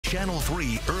Channel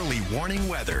 3 early warning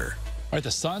weather. All right, the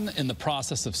sun in the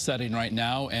process of setting right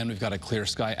now, and we've got a clear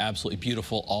sky, absolutely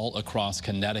beautiful all across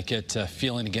Connecticut.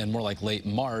 Feeling again more like late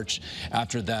March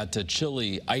after that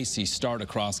chilly, icy start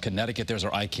across Connecticut. There's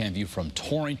our ICAM view from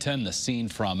Torrington, the scene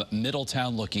from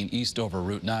Middletown looking east over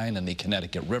Route 9 and the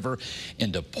Connecticut River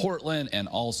into Portland, and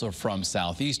also from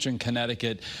southeastern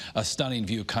Connecticut, a stunning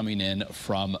view coming in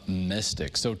from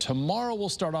Mystic. So tomorrow we'll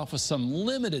start off with some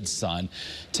limited sun.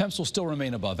 Temps will still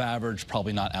remain above average,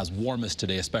 probably not as warm as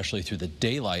today, especially through the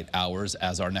daylight hours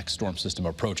as our next storm system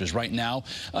approaches. Right now,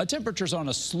 temperatures on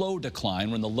a slow decline.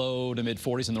 We're in the low to mid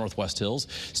 40s in the Northwest Hills.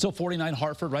 Still 49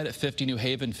 Hartford, right at 50 New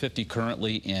Haven, 50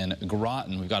 currently in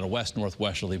Groton. We've got a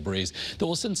west-northwesterly breeze that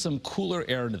will send some cooler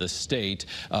air into the state.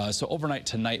 So overnight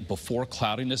tonight, before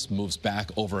cloudiness moves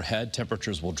back overhead,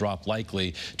 temperatures will drop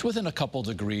likely to within a couple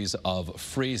degrees of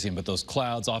freezing. But those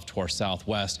clouds off to our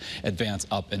southwest advance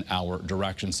up in our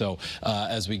direction. So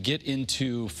as we get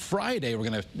into Friday, we're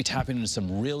going to be tapping into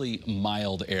some really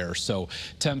mild air. So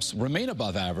temps remain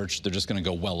above average. They're just going to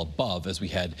go well above as we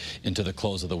head into the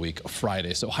close of the week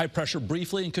Friday. So high pressure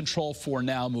briefly in control for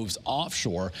now moves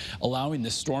offshore, allowing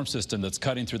this storm system that's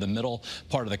cutting through the middle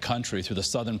part of the country, through the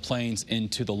southern plains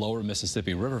into the lower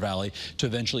Mississippi River Valley, to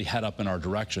eventually head up in our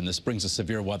direction. This brings a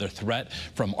severe weather threat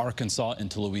from Arkansas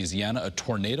into Louisiana, a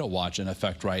tornado watch in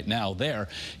effect right now there.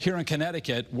 Here in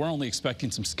Connecticut, we're only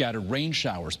expecting some scattered rain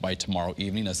showers by tomorrow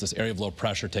evening as this area of low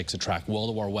pressure takes a track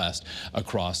well to our west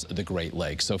across the Great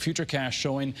Lakes. So futurecast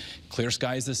showing clear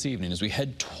skies this evening. As we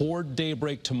head toward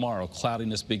daybreak tomorrow,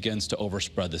 cloudiness begins to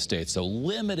overspread the state. So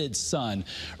limited sun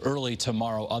early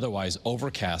tomorrow, otherwise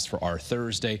overcast for our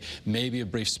Thursday, maybe a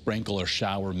brief sprinkle or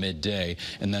shower midday,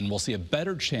 and then we'll see a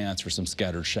better chance for some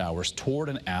scattered showers toward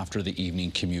and after the evening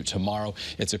commute tomorrow.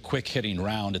 It's a quick hitting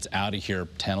round. It's out of here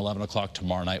 10, 11 o'clock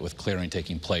tomorrow night with clearing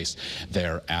taking place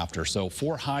thereafter. So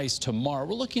for highs tomorrow,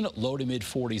 we're looking at low to mid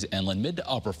 40s inland, mid to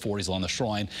upper 40s along the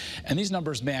shoreline, and these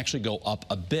numbers may actually go up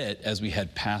a bit as we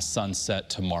head past sunset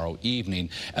tomorrow evening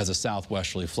as a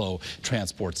southwesterly flow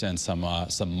transports in some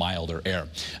milder air.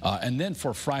 And then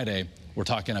for Friday, we're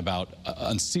talking about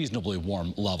unseasonably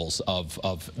warm levels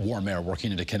of warm air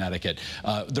working into Connecticut.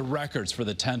 The records for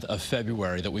the 10th of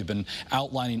February that we've been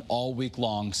outlining all week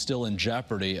long still in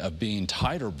jeopardy of being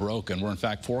tied or broken. We're in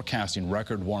fact forecasting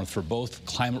record warmth for both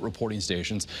climate reporting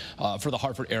stations. For the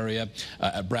Hartford area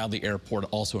at Bradley Airport,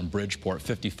 also in Bridgeport,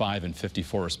 55 and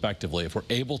 54 respectively. If we're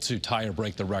able to tie or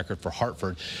break the record for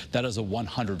Hartford, that is a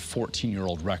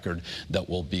 114-year-old record that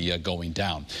will be going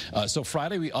down. So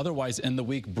Friday, we otherwise end the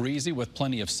week breezy with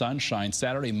plenty of sunshine.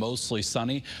 Saturday, mostly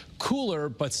sunny, cooler,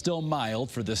 but still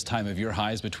mild for this time of year.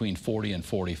 Highs between 40 and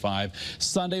 45.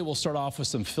 Sunday, we'll start off with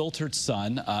some filtered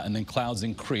sun and then clouds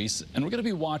increase. And we're going to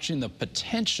be watching the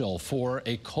potential for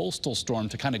a coastal storm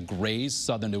to kind of graze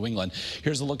southern New England.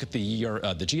 Here's a look at the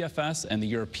GFS and the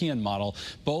European model.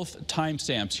 Both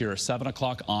timestamps here, 7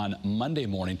 o'clock on Monday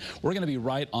morning. We're going to be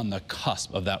right on the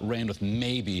cusp of that rain with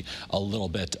maybe a little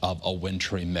bit of a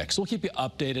wintry mix. We'll keep you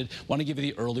updated. Want to give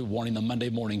you the early warning. The Monday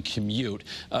morning commute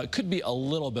could be a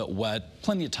little bit wet.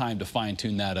 Plenty of time to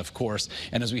fine-tune that, of course.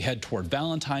 And as we head toward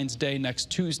Valentine's Day next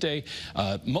Tuesday,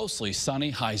 mostly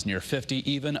sunny, highs near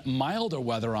 50. Even milder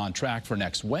weather on track for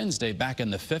next Wednesday, back in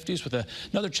the 50s with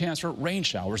another chance for rain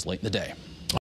showers late in the day.